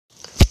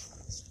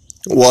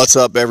What's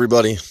up,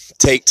 everybody?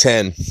 Take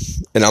 10.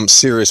 And I'm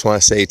serious when I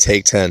say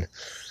take 10.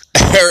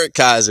 Eric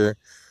Kaiser,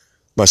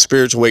 my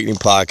Spiritual Awakening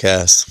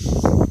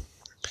podcast,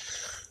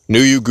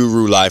 New You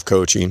Guru Life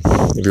Coaching.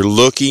 If you're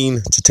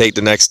looking to take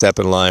the next step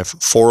in life,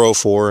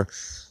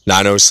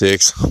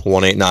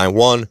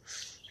 404-906-1891.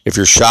 If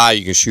you're shy,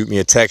 you can shoot me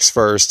a text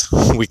first.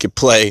 We could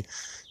play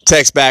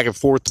text back and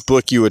forth to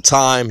book you a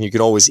time. You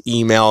can always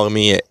email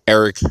me at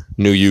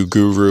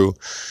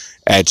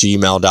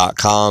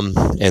ericnewyouguru@gmail.com,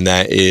 and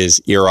that is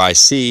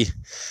ERICNEW,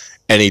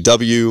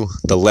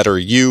 the letter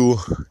U,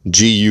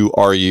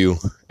 GURU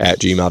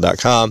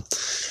 @gmail.com. I'm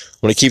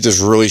going to keep this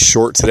really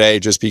short today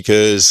just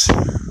because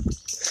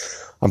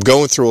I'm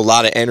going through a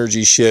lot of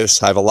energy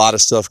shifts. I have a lot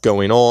of stuff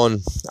going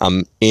on.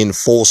 I'm in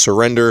full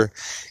surrender,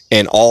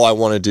 and all I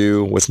want to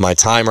do with my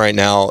time right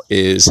now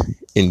is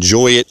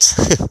enjoy it.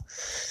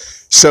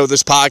 So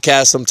this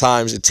podcast,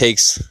 sometimes it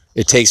takes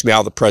me out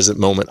of the present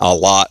moment a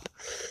lot,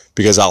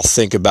 because I'll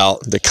think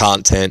about the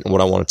content and what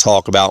I want to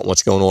talk about and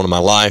what's going on in my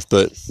life.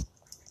 But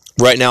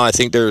right now, I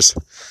think there's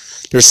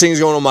things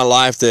going on in my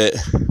life that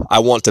I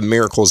want the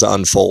miracles to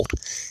unfold,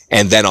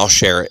 and then I'll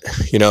share it.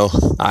 You know,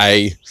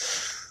 I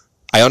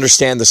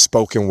understand the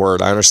spoken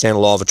word. I understand the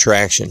law of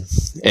attraction.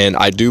 And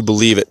I do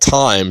believe at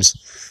times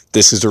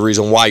this is the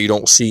reason why you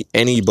don't see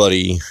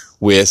anybody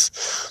with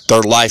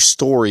their life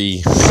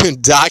story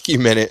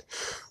documented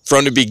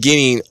from the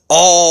beginning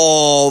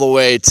all the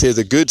way to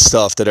the good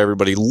stuff that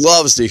everybody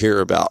loves to hear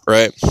about,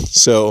 right?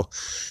 So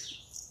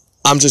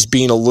I'm just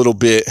being a little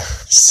bit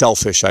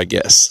selfish, I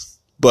guess.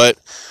 But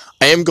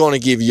I am going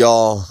to give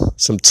y'all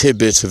some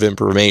tidbits of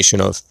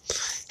information of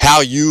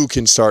how you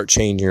can start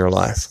changing your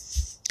life.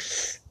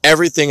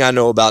 Everything I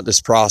know about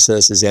this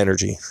process is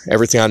energy.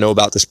 Everything I know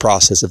about this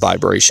process is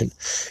vibration.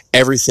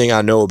 Everything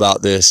I know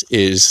about this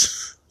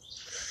is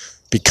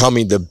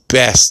becoming the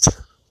best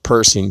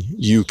person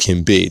you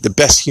can be, the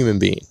best human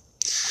being.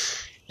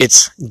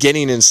 It's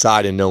getting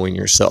inside and knowing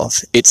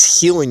yourself. It's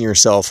healing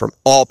yourself from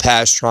all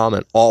past trauma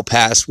and all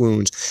past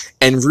wounds,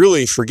 and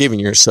really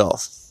forgiving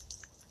yourself.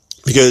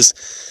 Because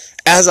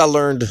as I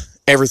learned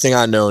everything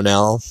I know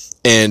now,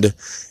 and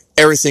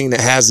everything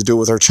that has to do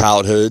with our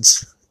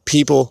childhoods,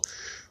 people,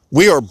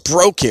 we are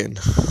broken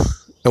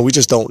and we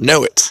just don't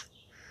know it.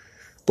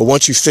 But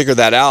once you figure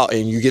that out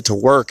and you get to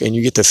work and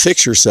you get to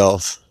fix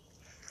yourself,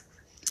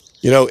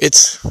 you know,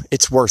 it's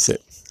worth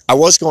it. I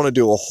was going to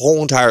do a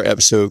whole entire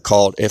episode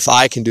called "If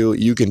I Can Do It,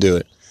 You Can Do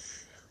It."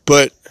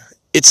 But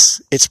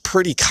it's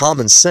pretty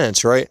common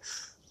sense, right?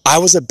 I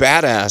was a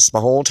badass my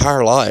whole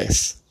entire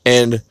life.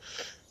 And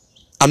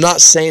I'm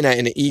not saying that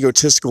in an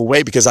egotistical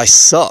way, because I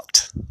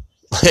sucked.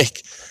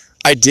 Like,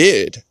 I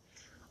did.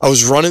 I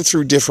was running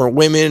through different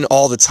women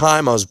all the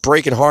time. I was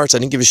breaking hearts. I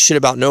didn't give a shit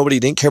about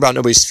nobody. Didn't care about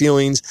nobody's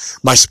feelings.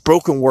 My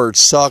spoken word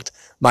sucked.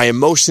 My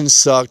emotions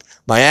sucked.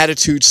 My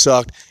attitude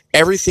sucked.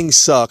 Everything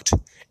sucked.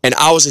 And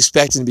I was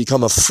expecting to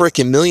become a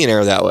freaking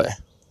millionaire that way.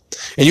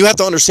 And you have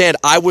to understand,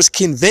 I was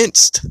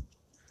convinced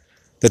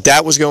that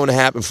that was going to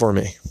happen for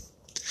me.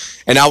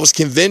 And I was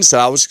convinced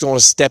that I was going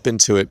to step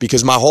into it,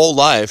 because my whole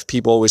life,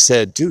 people always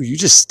said, dude, you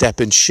just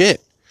step in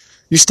shit.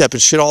 You step in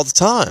shit all the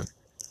time.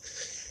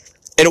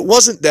 And it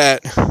wasn't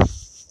that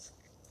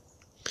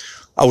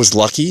I was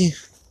lucky.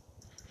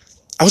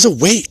 I was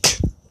awake,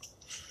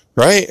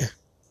 right?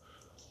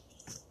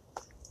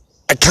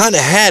 I kind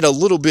of had a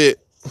little bit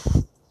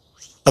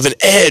of an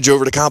edge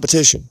over the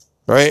competition,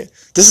 right?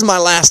 This is my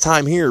last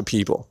time here,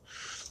 people.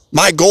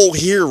 My goal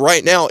here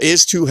right now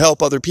is to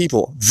help other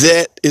people.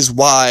 That is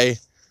why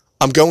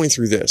I'm going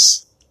through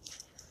this.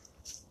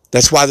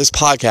 That's why this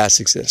podcast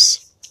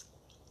exists.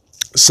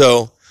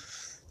 So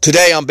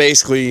today I'm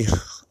just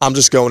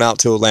going out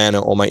to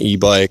Atlanta on my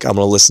e-bike. I'm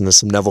going to listen to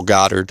some Neville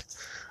Goddard.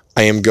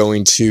 I am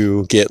going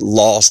to get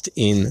lost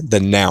in the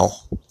now,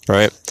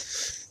 right?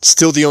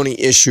 Still, the only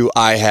issue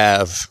I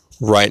have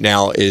right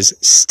now is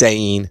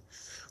staying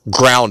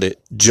grounded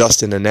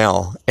just in the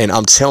now. And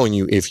I'm telling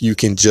you, if you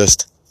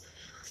just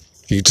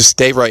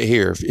stay right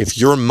here, if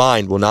your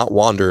mind will not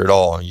wander at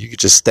all, you could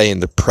just stay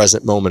in the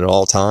present moment at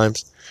all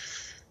times,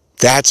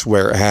 that's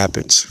where it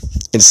happens.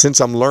 And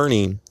since I'm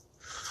learning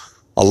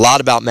a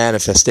lot about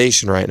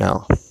manifestation right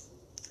now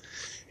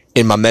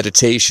in my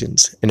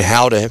meditations, and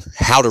how to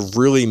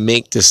really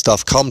make this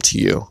stuff come to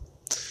you,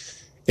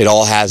 it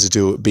all has to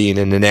do with being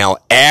in the now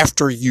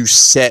after you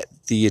set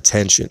the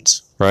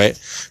intentions, right?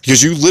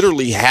 Because you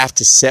literally have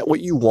to set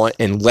what you want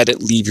and let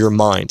it leave your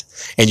mind.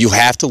 And you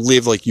have to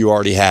live like you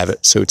already have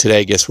it. So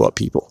today, guess what,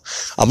 people?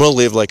 I'm going to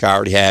live like I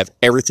already have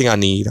everything I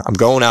need. I'm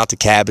going out to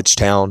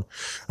Cabbagetown.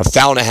 I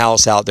found a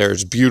house out there.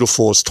 It's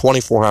beautiful. It's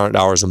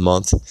 $2,400 a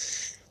month.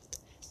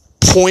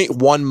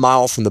 0.1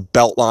 mile from the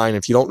Beltline.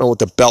 If you don't know what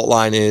the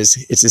Beltline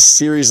is, it's a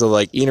series of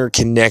like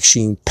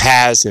interconnection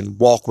paths and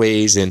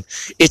walkways, and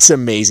it's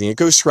amazing. It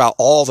goes throughout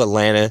all of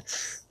Atlanta.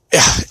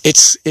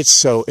 It's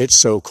so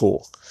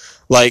cool.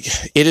 Like,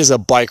 it is a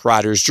bike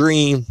rider's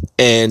dream,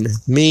 and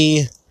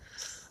me,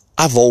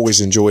 I've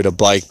always enjoyed a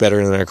bike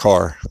better than a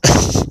car.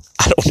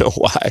 I don't know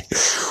why.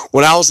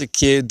 When I was a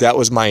kid, that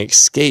was my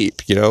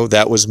escape, you know,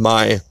 that was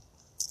my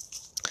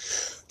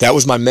That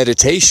was my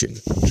meditation,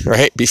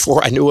 right?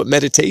 Before I knew what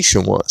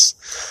meditation was.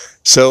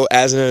 So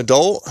as an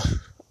adult,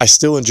 I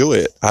still enjoy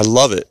it. I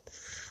love it.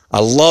 I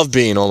love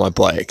being on my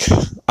bike.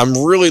 I'm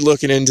really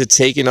looking into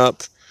taking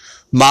up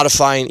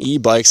modifying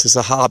e-bikes as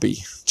a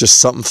hobby, just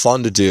something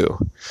fun to do.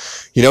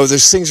 You know,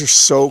 those things are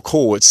so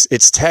cool.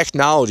 It's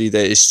technology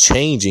that is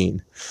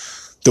changing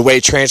the way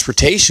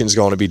transportation is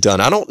going to be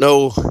done. I don't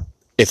know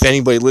if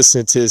anybody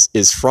listening to this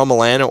is from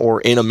Atlanta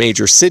or in a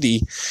major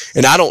city,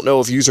 and I don't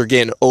know if you are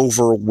getting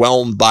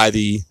overwhelmed by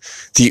the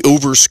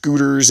Uber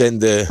scooters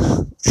and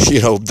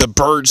the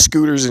Bird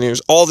scooters, and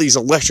there's all these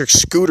electric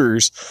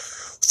scooters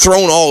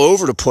thrown all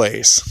over the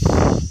place.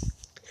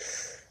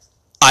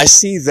 I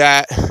see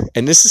that,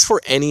 and this is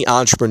for any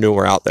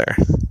entrepreneur out there.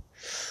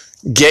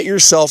 Get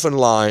yourself in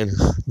line,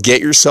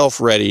 get yourself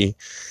ready,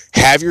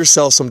 have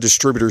yourself some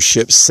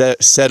distributorship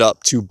set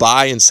up to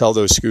buy and sell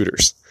those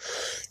scooters.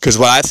 Because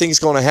what I think is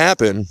going to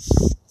happen,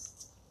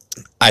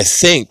 I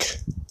think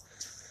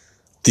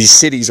these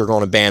cities are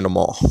going to ban them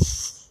all.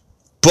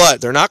 But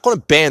they're not going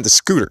to ban the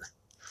scooter.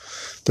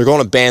 They're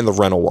going to ban the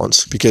rental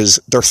ones because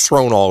they're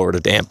thrown all over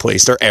the damn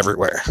place. They're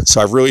everywhere.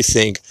 So I really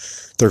think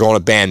they're going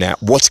to ban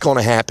that. What's going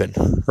to happen,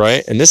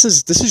 right? And this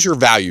is your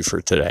value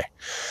for today.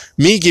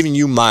 Me giving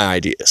you my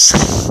ideas.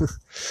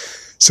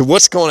 So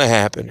what's going to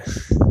happen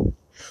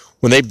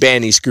when they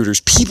ban these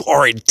scooters? People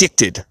are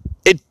addicted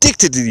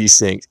to these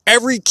things.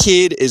 Every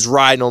kid is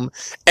riding them.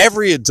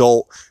 Every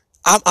adult.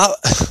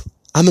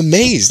 I'm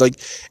amazed. Like,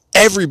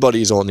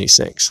 everybody's on these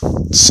things.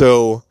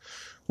 So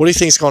what do you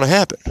think is going to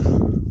happen?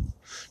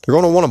 They're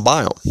going to want to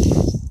buy them.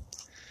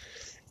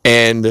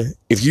 And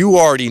if you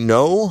already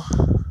know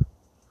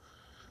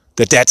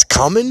that that's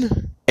coming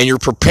and you're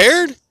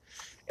prepared,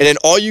 and then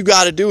all you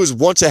got to do is,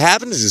 once it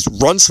happens, is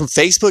just run some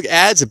Facebook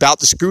ads about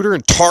the scooter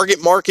and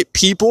target market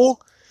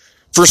people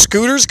for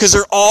scooters, because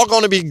they're all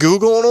going to be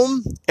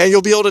Googling them, and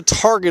you'll be able to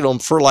target them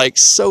for like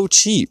so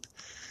cheap.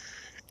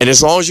 And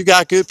as long as you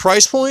got good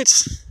price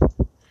points,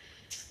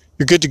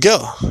 you're good to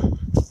go,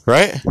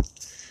 right?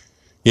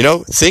 You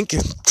know, think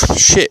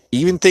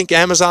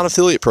Amazon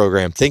affiliate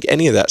program, think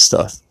any of that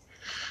stuff,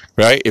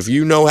 right? If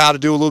you know how to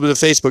do a little bit of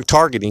Facebook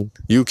targeting,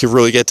 you can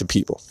really get to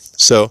people.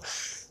 So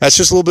that's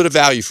just a little bit of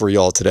value for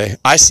y'all today.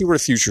 I see where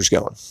the future's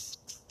going.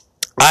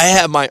 I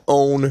have my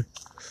own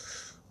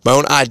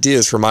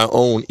ideas for my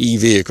own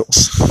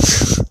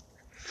e-vehicles.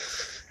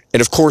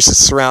 And of course, it's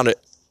surrounded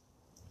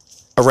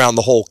around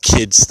the whole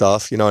kid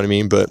stuff, you know what I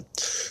mean? But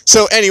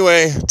so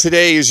anyway,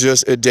 today is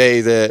just a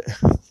day that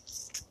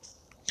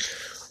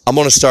I'm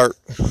going to start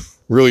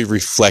really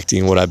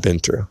reflecting what I've been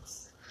through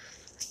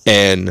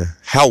and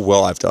how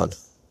well I've done.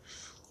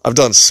 I've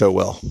done so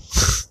well.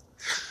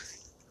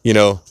 You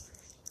know,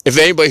 if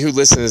anybody who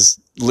listens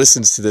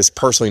to this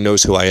personally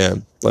knows who I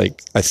am,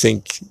 like, I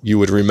think you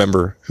would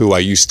remember who I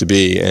used to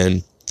be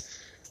and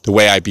the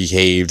way I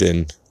behaved.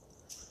 And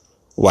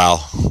wow,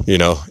 you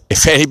know,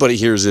 if anybody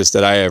hears this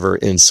that I ever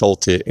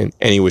insulted in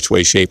any which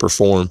way, shape, or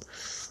form,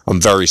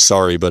 I'm very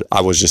sorry, but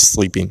I was just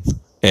sleeping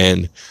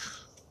and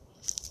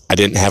I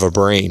didn't have a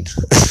brain,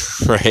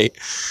 right?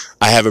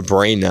 I have a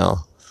brain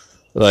now.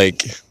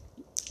 Like,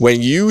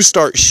 when you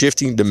start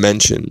shifting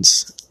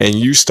dimensions and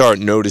you start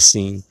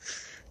noticing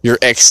your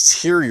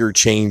exterior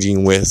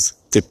changing with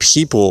the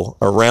people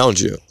around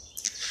you,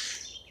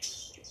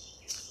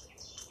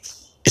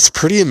 it's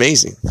pretty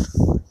amazing,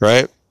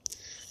 right?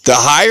 The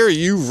higher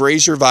you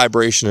raise your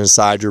vibration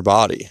inside your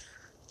body,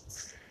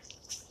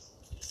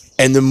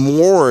 and the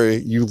more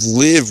you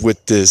live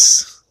with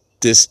this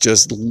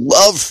just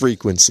love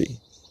frequency,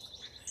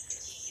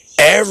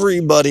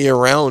 everybody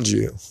around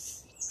you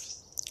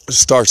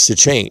starts to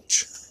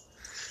change.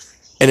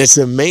 And it's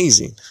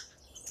amazing.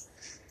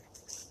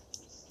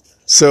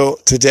 So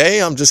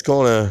today I'm just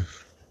going to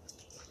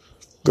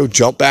go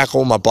jump back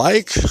on my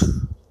bike.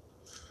 I'm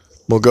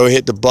going to go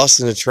hit the bus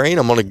and the train.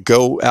 I'm going to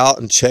go out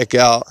and check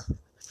out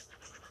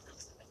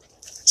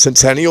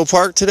Centennial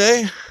Park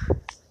today.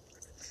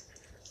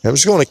 I'm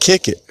just going to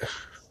kick it.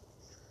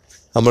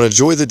 I'm going to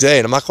enjoy the day,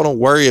 and I'm not going to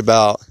worry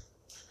about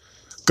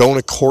going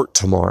to court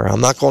tomorrow.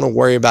 I'm not going to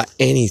worry about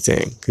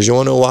anything, because you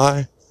want to know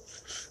why?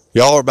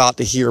 Y'all are about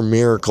to hear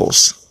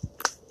miracles.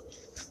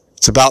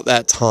 It's about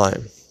that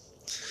time.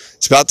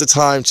 It's about the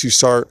time to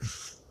start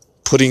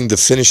putting the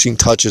finishing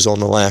touches on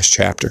the last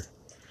chapter.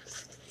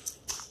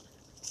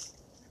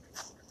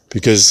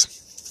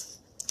 Because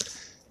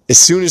as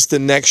soon as the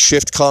next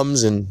shift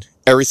comes and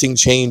everything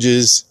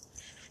changes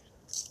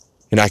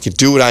and I can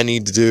do what I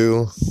need to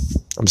do,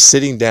 I'm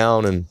sitting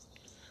down and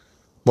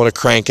I'm going to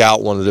crank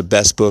out one of the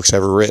best books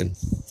ever written.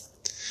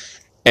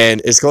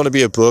 And it's going to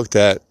be a book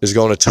that is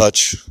going to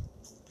touch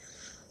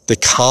the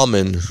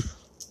common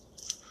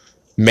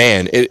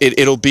man.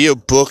 It'll be a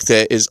book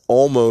that is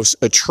almost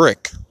a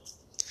trick.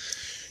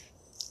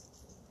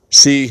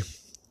 See,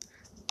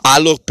 I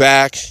look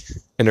back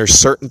and there's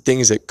certain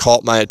things that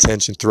caught my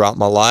attention throughout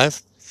my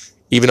life,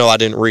 even though I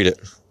didn't read it.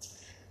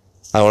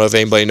 I don't know if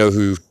anybody know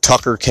who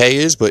Tucker K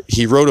is, but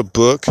he wrote a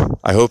book,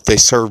 I Hope They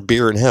Serve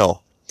Beer in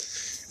Hell.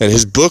 And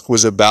his book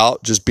was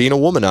about just being a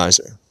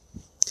womanizer.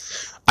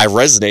 I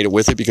resonated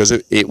with it because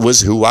it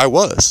was who I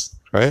was,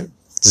 right?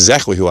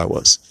 Exactly who I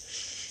was.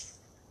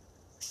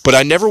 But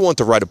I never want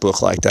to write a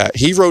book like that.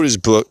 He wrote his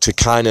book to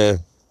kind of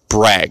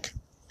brag.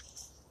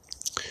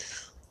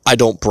 I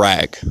don't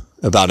brag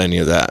about any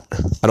of that.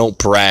 I don't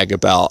brag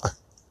about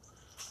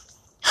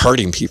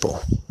hurting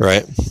people,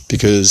 right?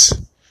 Because,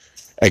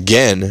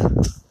 again,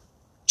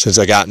 since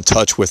I got in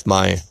touch with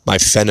my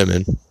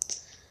feminine,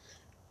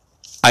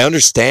 I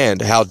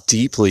understand how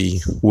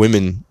deeply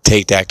women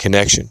take that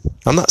connection.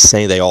 I'm not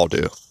saying they all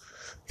do.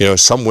 You know,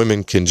 some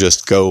women can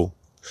just go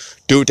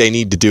do what they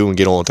need to do and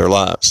get on with their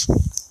lives.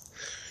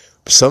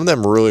 But some of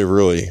them really,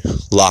 really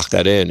lock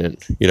that in, and,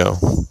 you know,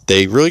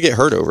 they really get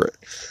hurt over it.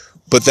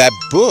 But that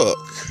book,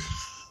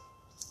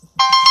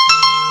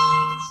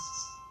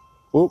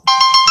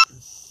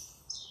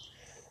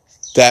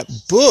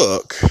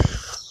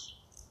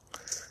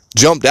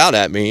 jumped out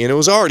at me, and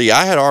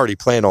I had already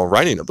planned on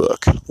writing a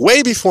book.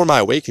 Way before my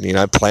awakening,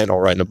 I planned on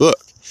writing a book.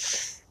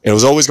 And it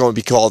was always going to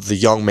be called The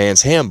Young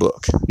Man's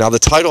Handbook. Now, the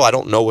title, I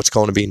don't know what's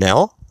going to be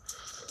now.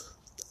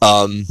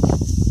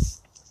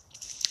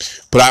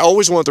 But I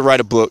always wanted to write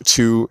a book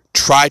to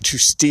try to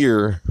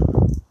steer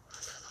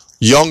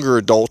younger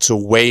adults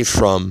away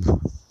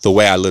from the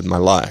way I lived my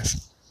life.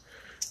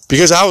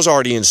 Because I was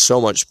already in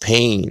so much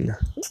pain.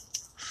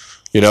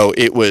 You know,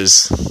 it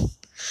was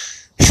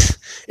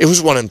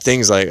one of them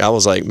things, like, I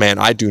was like, man,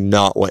 I do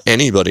not want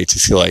anybody to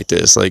feel like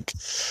this. Like,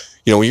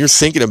 you know, when you're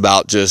thinking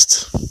about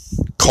just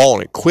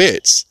calling it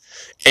quits,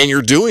 and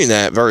you're doing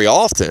that very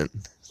often,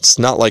 it's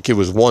not like it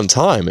was one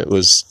time. It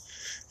was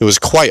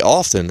quite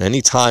often. Any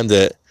time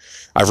that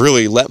I've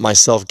really let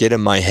myself get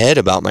in my head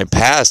about my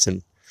past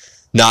and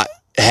not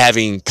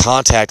having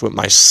contact with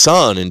my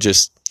son, and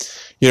just,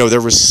 you know,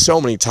 there was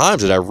so many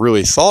times that I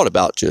really thought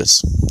about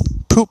just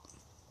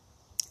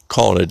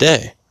calling it a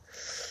day.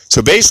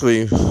 So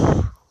basically,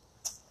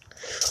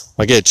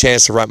 I get a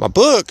chance to write my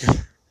book,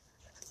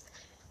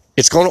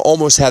 it's going to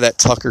almost have that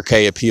Tucker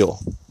K appeal.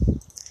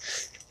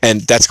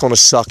 And that's going to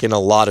suck in a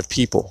lot of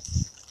people.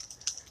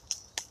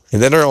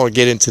 And then they're going to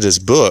get into this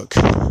book,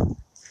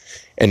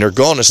 and they're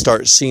going to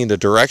start seeing the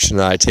direction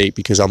that I take,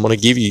 because I'm going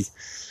to give you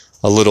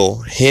a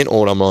little hint on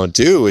what I'm going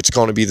to do. It's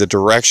going to be the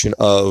direction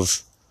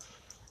of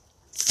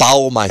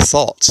follow my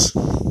thoughts,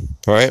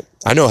 right?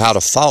 I know how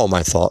to follow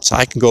my thoughts.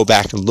 I can go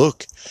back and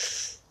look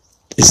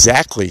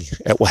exactly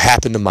at what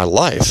happened in my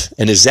life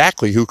and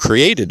exactly who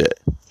created it,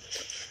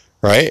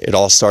 right? It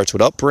all starts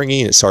with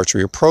upbringing. It starts with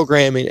your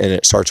programming, and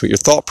it starts with your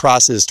thought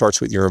process. It starts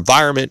with your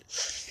environment.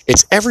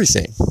 It's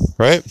everything,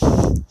 right?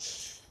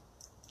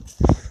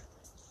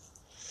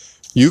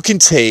 You can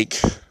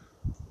take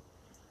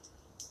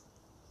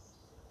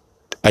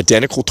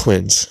identical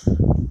twins.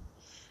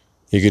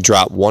 You could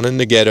drop one in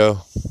the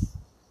ghetto,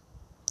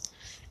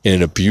 in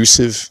an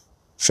abusive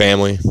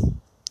family.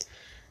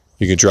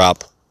 You could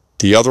drop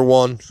the other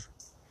one.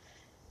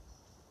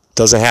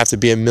 Doesn't have to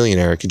be a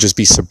millionaire. It could just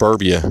be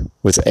suburbia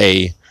with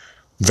a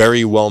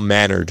very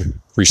well-mannered,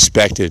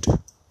 respected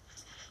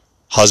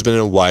husband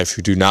and wife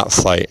who do not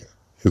fight,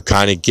 who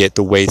kind of get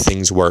the way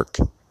things work.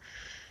 And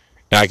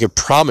I can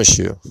promise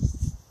you,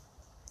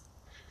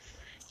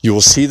 you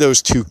will see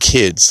those two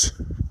kids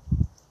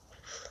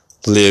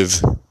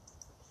live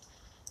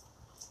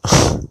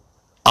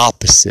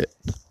opposite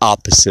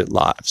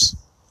lives.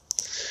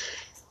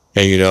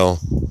 And, you know,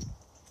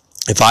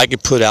 if I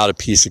could put out a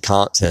piece of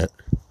content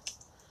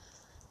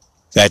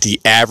that the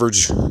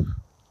average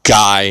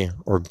guy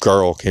or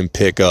girl can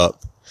pick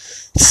up,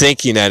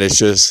 thinking that it's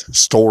just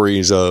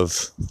stories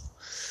of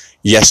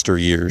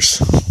yesteryears,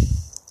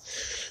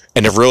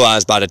 and have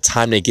realized by the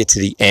time they get to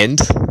the end,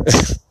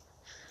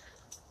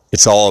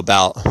 it's all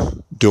about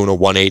doing a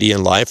 180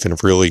 in life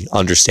and really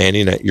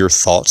understanding that your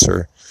thoughts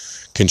are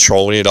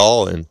controlling it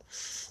all, and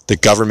the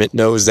government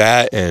knows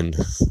that, and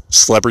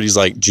celebrities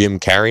like Jim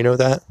Carrey know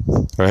that,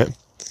 right?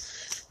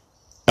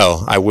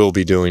 Oh, I will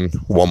be doing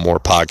one more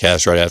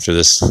podcast right after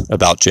this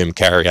about Jim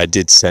Carrey. I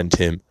did send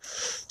him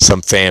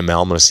some fan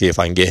mail. I'm going to see if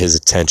I can get his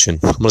attention.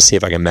 I'm going to see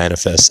if I can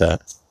manifest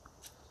that.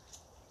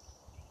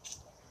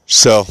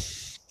 So,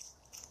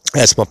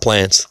 that's my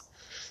plans.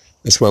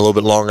 This went a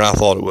little bit longer than I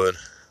thought it would.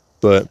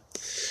 But,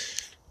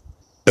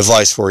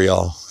 advice for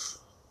y'all.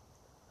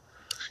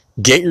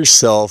 Get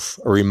yourself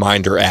a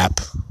reminder app,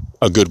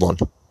 a good one.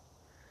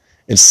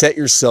 And set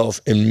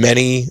yourself in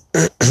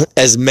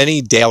as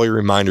many daily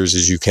reminders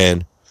as you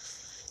can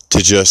to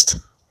just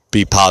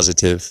be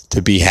positive,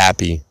 to be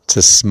happy,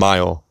 to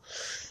smile,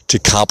 to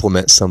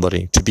compliment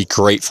somebody, to be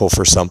grateful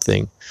for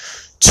something,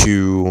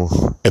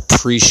 to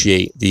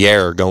appreciate the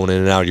air going in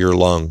and out of your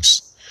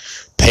lungs.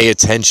 Pay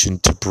attention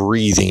to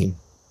breathing,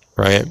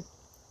 right?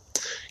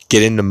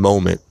 Get in the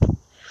moment.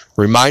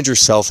 Remind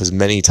yourself as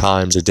many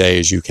times a day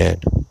as you can.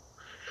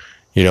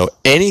 You know,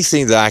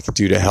 anything that I can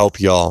do to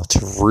help y'all to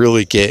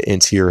really get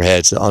into your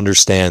heads, to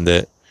understand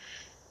that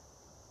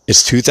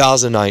it's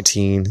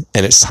 2019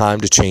 and it's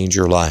time to change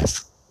your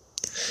life.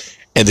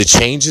 And the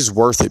change is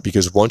worth it,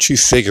 because once you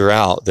figure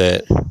out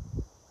that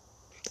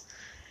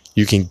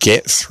you can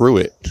get through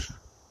it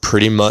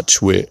pretty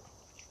much with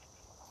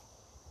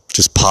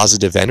just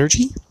positive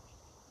energy?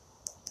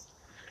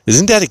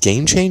 Isn't that a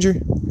game changer?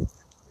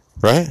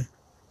 Right?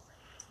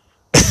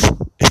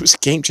 It was a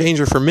game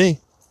changer for me.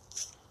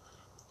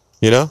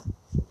 You know?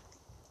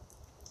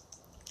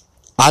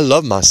 I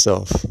love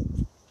myself.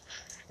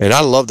 And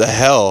I love the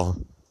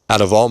hell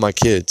out of all my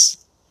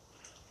kids.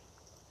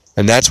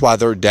 And that's why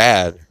their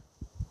dad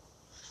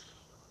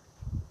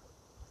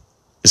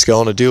is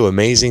going to do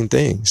amazing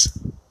things.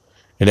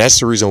 And that's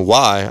the reason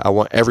why I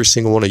want every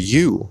single one of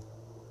you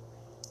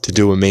to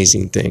do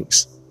amazing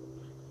things.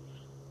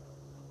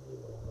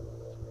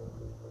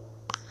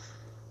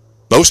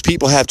 Most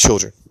people have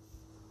children.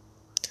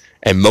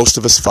 And most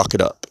of us fuck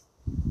it up.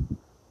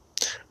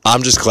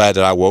 I'm just glad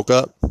that I woke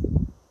up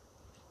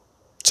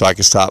so I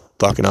can stop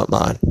fucking up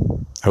mine.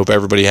 I hope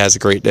everybody has a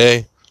great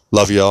day.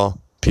 Love y'all.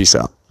 Peace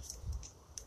out.